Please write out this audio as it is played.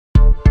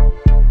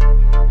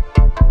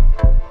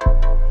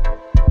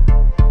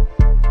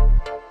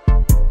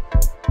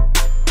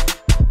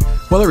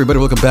Well, everybody,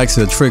 welcome back to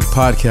the Trig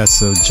Podcast.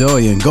 So,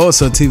 Joey and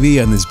GOZO TV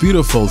on this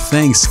beautiful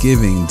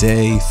Thanksgiving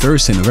Day,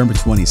 Thursday, November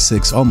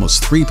 26,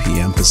 almost 3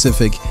 p.m.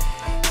 Pacific,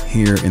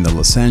 here in the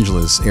Los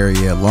Angeles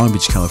area, Long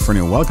Beach,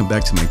 California. Welcome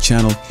back to my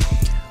channel.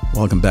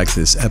 Welcome back to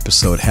this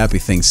episode. Happy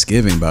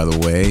Thanksgiving, by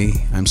the way.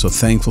 I'm so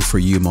thankful for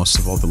you, most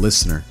of all, the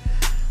listener,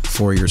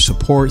 for your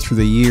support through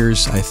the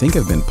years. I think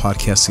I've been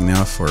podcasting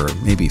now for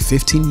maybe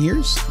 15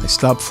 years. I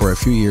stopped for a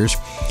few years,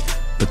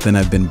 but then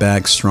I've been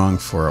back strong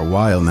for a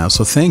while now.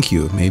 So thank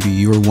you. Maybe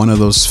you were one of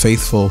those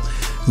faithful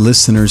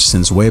listeners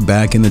since way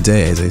back in the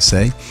day, as I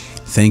say.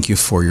 Thank you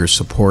for your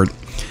support.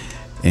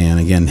 And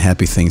again,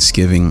 happy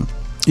Thanksgiving.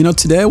 You know,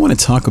 today I want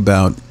to talk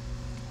about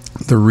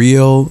the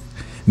real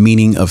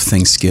meaning of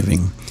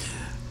Thanksgiving.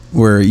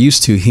 We're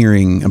used to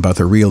hearing about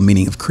the real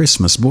meaning of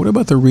Christmas, but what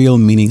about the real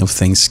meaning of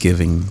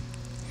Thanksgiving?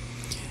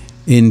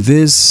 In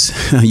this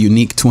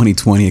unique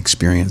 2020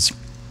 experience,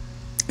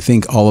 I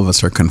think all of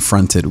us are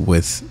confronted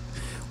with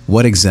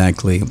what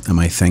exactly am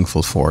I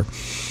thankful for?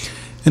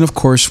 And of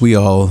course, we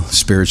all,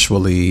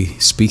 spiritually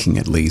speaking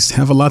at least,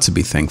 have a lot to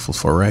be thankful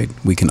for, right?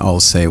 We can all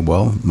say,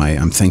 well,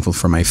 I'm thankful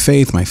for my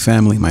faith, my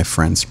family, my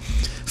friends,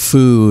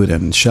 food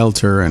and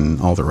shelter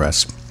and all the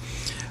rest.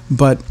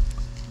 But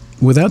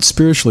without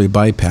spiritually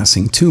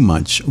bypassing too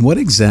much, what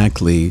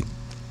exactly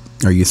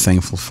are you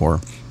thankful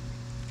for?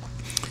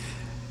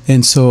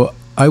 And so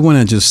I want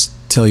to just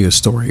tell you a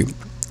story.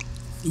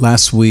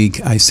 Last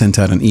week, I sent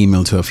out an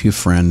email to a few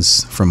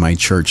friends from my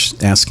church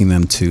asking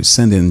them to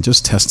send in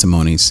just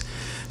testimonies,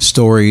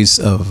 stories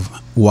of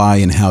why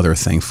and how they're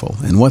thankful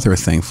and what they're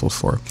thankful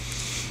for.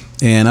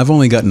 And I've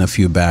only gotten a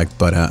few back,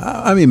 but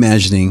I'm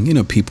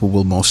imagining, people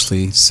will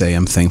mostly say,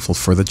 I'm thankful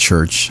for the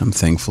church, I'm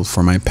thankful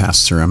for my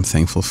pastor, I'm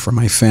thankful for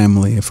my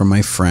family, for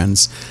my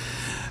friends,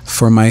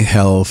 for my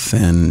health,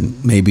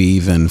 and maybe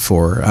even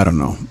for, I don't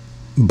know,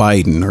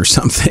 Biden or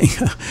something,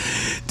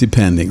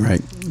 depending,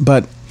 right?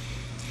 But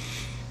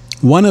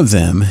one of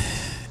them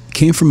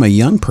came from a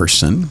young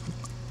person,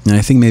 and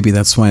I think maybe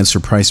that's why it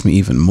surprised me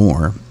even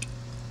more.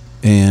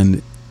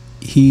 And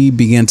he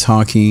began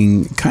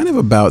talking kind of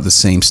about the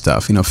same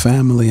stuff,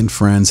 family and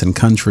friends and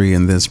country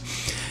and this.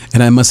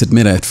 And I must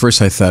admit, at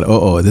first I thought,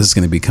 this is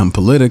going to become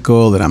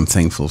political, that I'm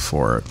thankful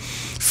for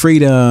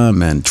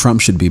freedom and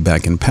Trump should be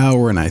back in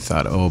power. And I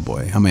thought, oh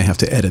boy, I may have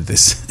to edit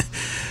this.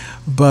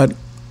 But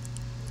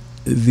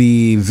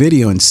the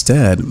video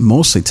instead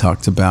mostly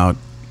talked about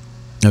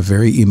a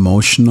very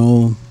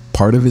emotional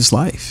part of his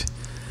life,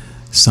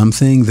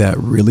 something that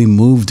really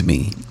moved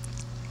me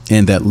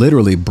and that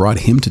literally brought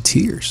him to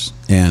tears,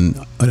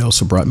 and it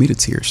also brought me to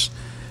tears.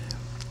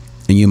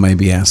 And you might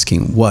be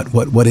asking, what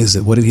is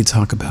it? What did he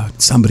talk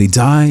about? Somebody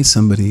died?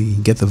 Somebody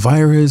get the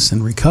virus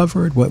and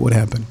recovered? What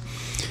happened?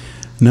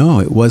 No,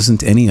 it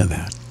wasn't any of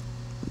that.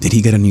 Did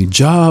he get a new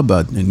job,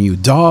 a new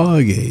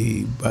dog,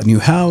 a new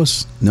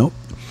house? Nope.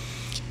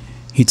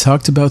 He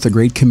talked about the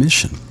Great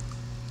Commission.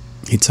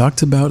 He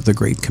talked about the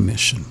Great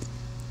Commission.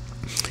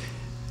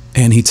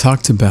 And he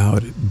talked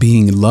about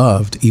being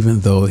loved even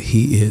though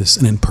he is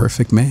an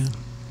imperfect man.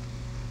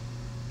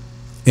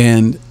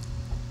 And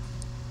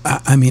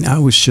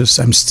I'm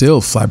still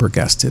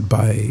flabbergasted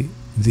by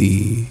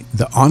the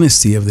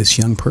honesty of this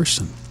young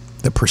person,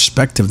 the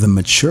perspective, the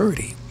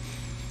maturity.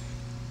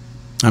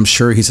 I'm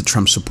sure he's a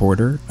Trump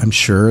supporter. I'm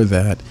sure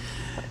that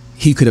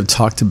he could have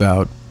talked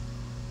about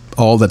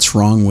all that's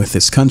wrong with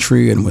this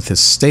country and with his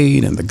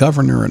state and the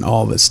governor and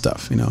all this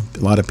stuff. A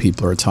lot of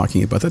people are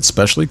talking about that,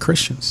 especially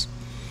Christians.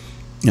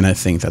 And I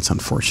think that's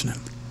unfortunate.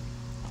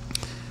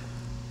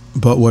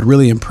 But what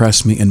really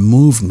impressed me and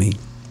moved me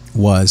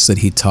was that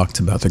he talked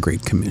about the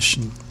Great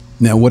Commission.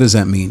 Now, what does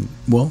that mean?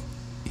 Well,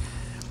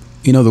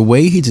 the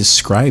way he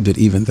described it,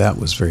 even that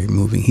was very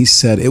moving. He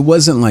said, it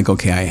wasn't like,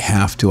 okay, I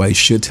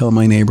should tell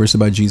my neighbors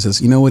about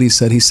Jesus. You know what he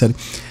said? He said,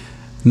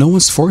 no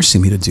one's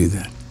forcing me to do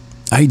that.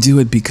 I do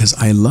it because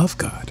I love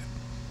God.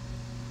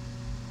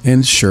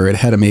 And sure, it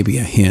had maybe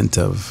a hint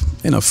of,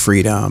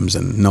 freedoms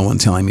and no one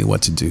telling me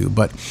what to do.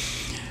 But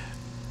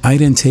I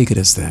didn't take it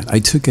as that. I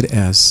took it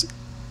as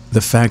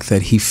the fact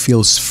that he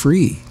feels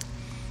free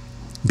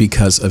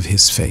because of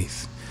his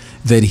faith.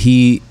 That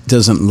he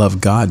doesn't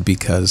love God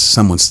because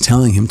someone's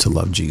telling him to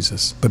love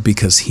Jesus, but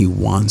because he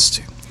wants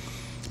to.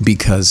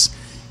 Because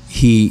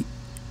he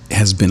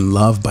has been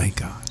loved by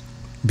God.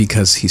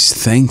 Because he's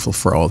thankful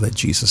for all that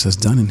Jesus has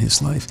done in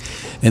his life.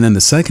 And then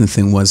the second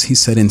thing was, he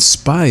said, in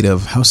spite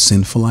of how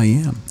sinful I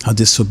am, how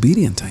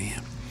disobedient I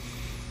am.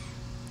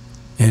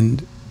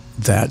 And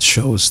that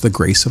shows the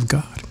grace of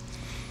God.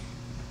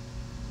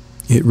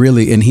 It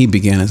really, and he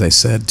began, as I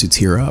said, to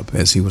tear up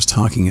as he was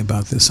talking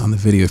about this on the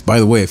video. By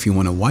the way, if you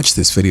want to watch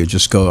this video,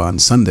 just go on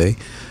Sunday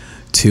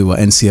to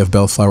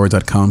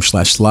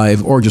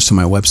ncfbellflower.com/live or just to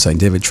my website,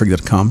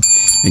 davidTrig.com,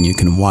 and you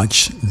can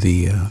watch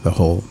the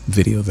whole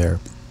video there.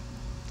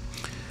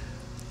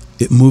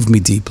 It moved me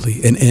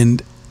deeply.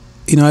 And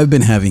I've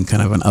been having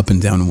kind of an up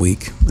and down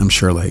week. I'm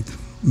sure like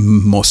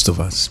most of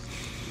us.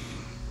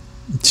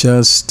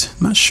 Just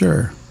not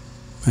sure.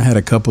 I had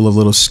a couple of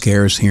little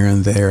scares here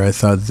and there. I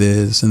thought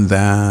this and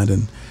that,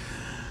 and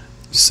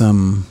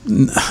some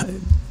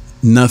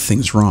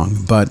nothing's wrong.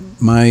 But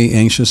my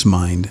anxious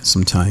mind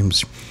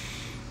sometimes,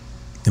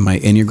 and my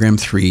Enneagram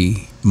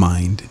 3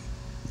 mind,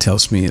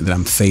 tells me that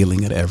I'm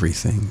failing at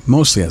everything,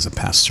 mostly as a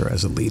pastor,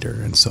 as a leader.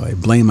 And so I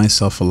blame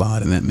myself a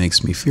lot, and that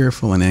makes me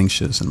fearful and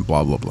anxious and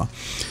blah, blah, blah.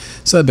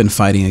 So I've been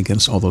fighting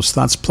against all those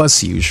thoughts,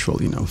 plus the usual,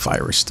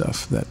 virus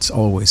stuff that's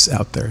always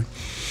out there,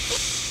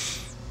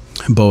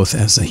 both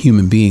as a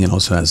human being and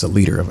also as a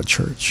leader of a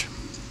church.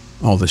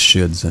 All the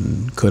shoulds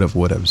and could have,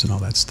 would haves and all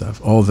that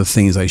stuff. All the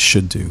things I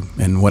should do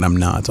and what I'm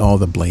not, all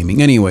the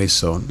blaming. Anyway,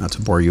 so not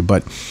to bore you,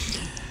 but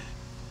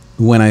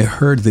when I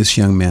heard this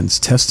young man's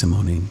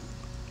testimony,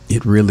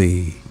 it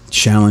really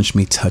challenged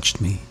me, touched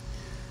me.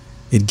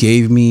 It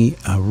gave me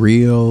a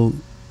real,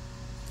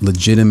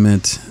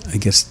 legitimate, I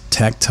guess,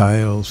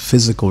 tactile,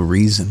 physical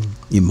reason,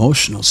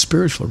 emotional,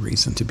 spiritual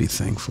reason to be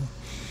thankful.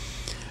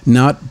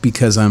 Not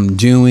because I'm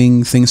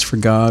doing things for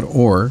God,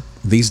 or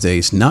these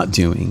days not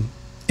doing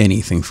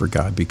anything for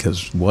God,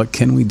 because what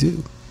can we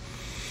do?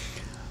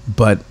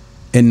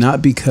 And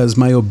not because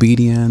my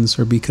obedience,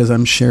 or because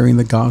I'm sharing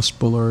the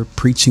gospel or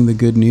preaching the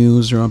good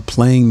news, or I'm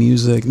playing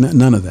music,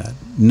 none of that.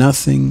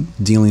 Nothing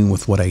dealing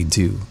with what I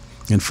do.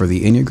 And for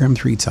the Enneagram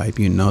 3 type,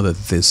 you know that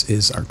this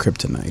is our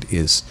kryptonite,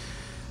 is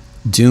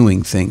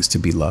doing things to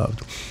be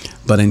loved.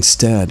 But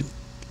instead,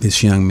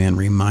 this young man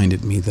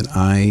reminded me that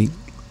I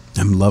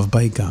am loved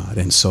by God,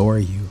 and so are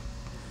you,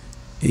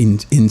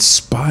 in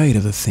spite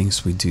of the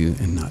things we do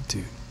and not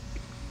do.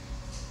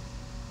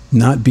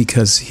 Not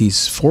because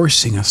he's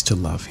forcing us to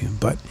love him,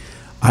 but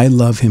I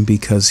love him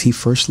because he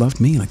first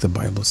loved me, like the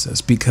Bible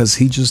says, because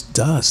he just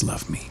does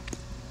love me.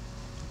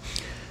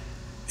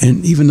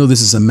 And even though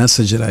this is a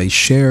message that I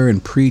share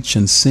and preach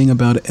and sing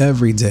about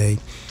every day,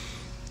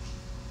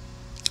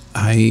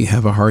 I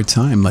have a hard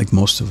time, like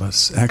most of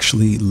us,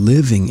 actually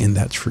living in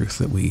that truth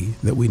that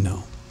we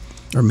know.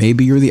 Or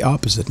maybe you're the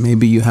opposite.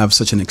 Maybe you have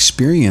such an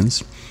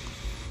experience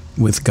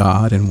with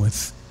God and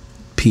with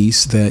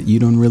peace that you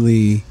don't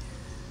really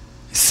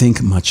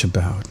think much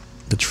about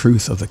the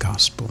truth of the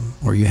gospel,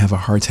 or you have a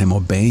hard time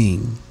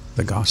obeying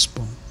the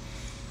gospel.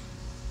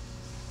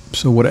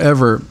 So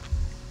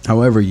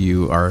however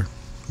you are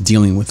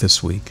dealing with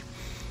this week,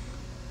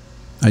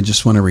 I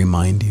just want to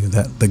remind you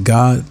that the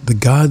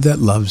God that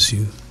loves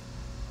you,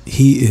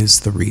 he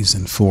is the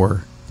reason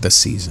for the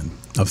season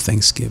of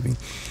Thanksgiving.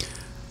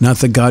 Not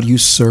the God you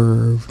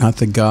serve, not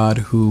the God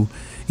who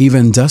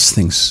even does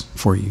things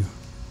for you,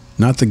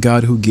 not the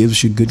God who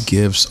gives you good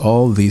gifts,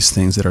 all these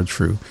things that are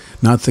true,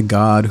 not the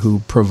God who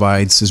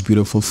provides this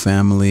beautiful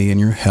family and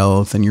your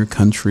health and your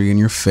country and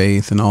your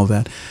faith and all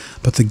that,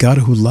 but the God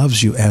who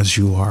loves you as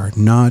you are,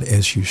 not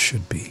as you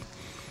should be.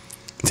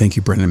 Thank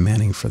you, Brendan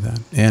Manning, for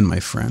that, and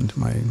my friend,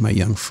 my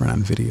young friend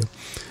on video.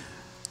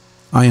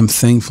 I am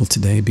thankful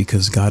today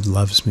because God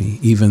loves me,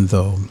 even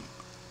though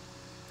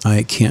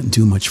I can't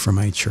do much for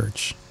my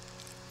church.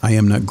 I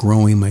am not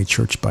growing my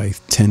church by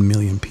 10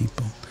 million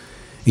people.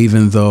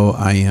 Even though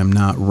I am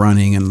not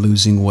running and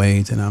losing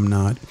weight, and I'm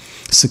not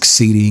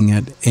succeeding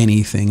at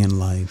anything in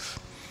life,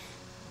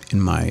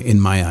 in my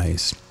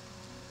eyes.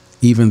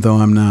 Even though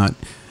I'm not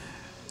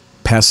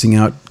passing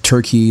out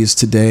turkeys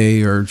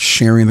today or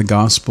sharing the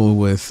gospel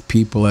with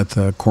people at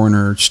the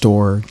corner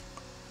store,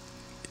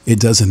 it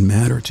doesn't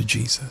matter to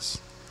Jesus.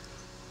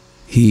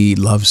 He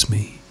loves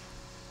me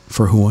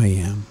for who I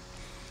am.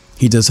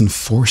 He doesn't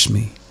force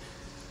me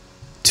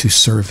to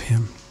serve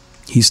him.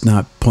 He's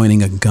not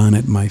pointing a gun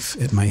at my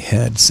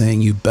head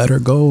saying, you better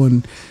go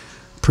and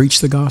preach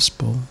the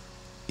gospel.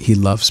 He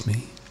loves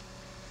me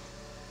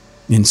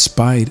in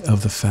spite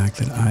of the fact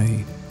that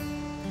I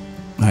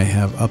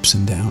have ups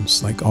and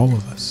downs like all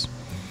of us.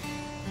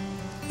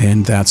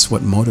 And that's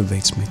what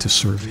motivates me to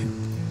serve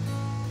him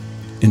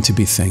and to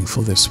be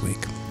thankful this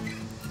week.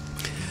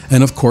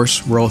 And of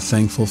course, we're all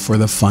thankful for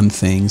the fun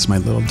things, my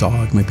little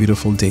dog, my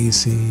beautiful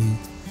Daisy,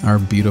 our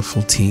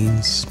beautiful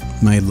teens,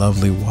 my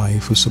lovely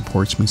wife who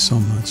supports me so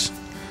much,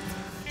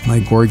 my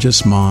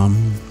gorgeous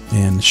mom,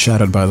 and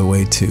shout out, by the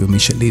way, to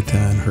Michelita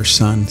and her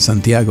son,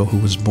 Santiago, who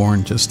was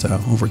born just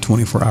over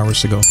 24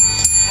 hours ago.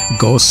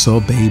 GOZO,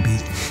 baby.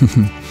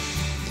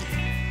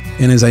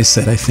 And as I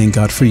said, I thank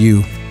God for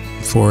you,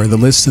 for the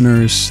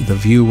listeners, the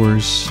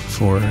viewers,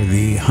 for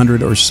the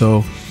 100 or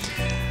so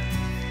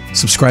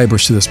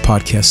subscribers to this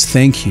podcast.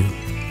 Thank you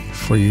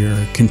for your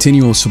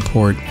continual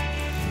support.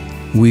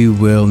 We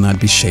will not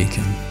be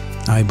shaken.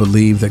 I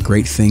believe that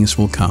great things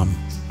will come.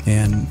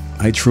 And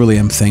I truly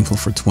am thankful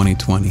for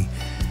 2020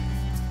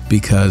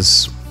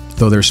 because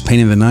though there's pain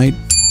in the night,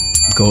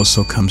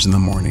 GOZO comes in the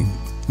morning.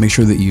 Make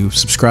sure that you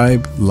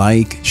subscribe,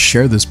 like,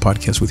 share this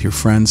podcast with your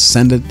friends.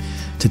 Send it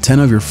to 10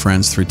 of your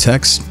friends through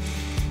text.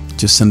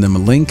 Just send them a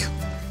link.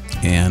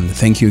 And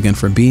thank you again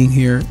for being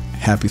here.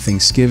 Happy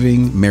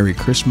Thanksgiving, Merry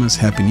Christmas,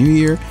 Happy New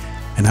Year,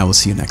 and I will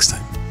see you next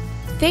time.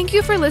 Thank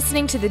you for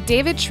listening to The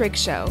David Trigg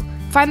Show.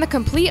 Find the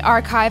complete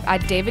archive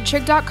at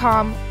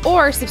davidtrig.com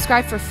or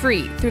subscribe for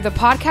free through the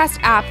podcast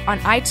app on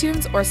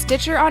iTunes or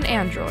Stitcher on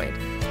Android.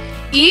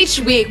 Each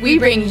week, we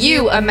bring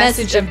you a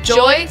message of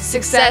joy,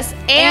 success,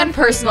 and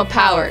personal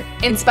power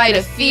in spite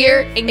of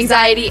fear,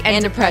 anxiety,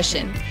 and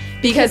depression.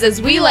 Because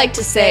as we like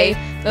to say,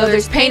 though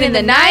there's pain in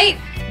the night,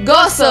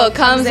 GOZO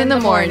comes in the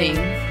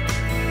morning.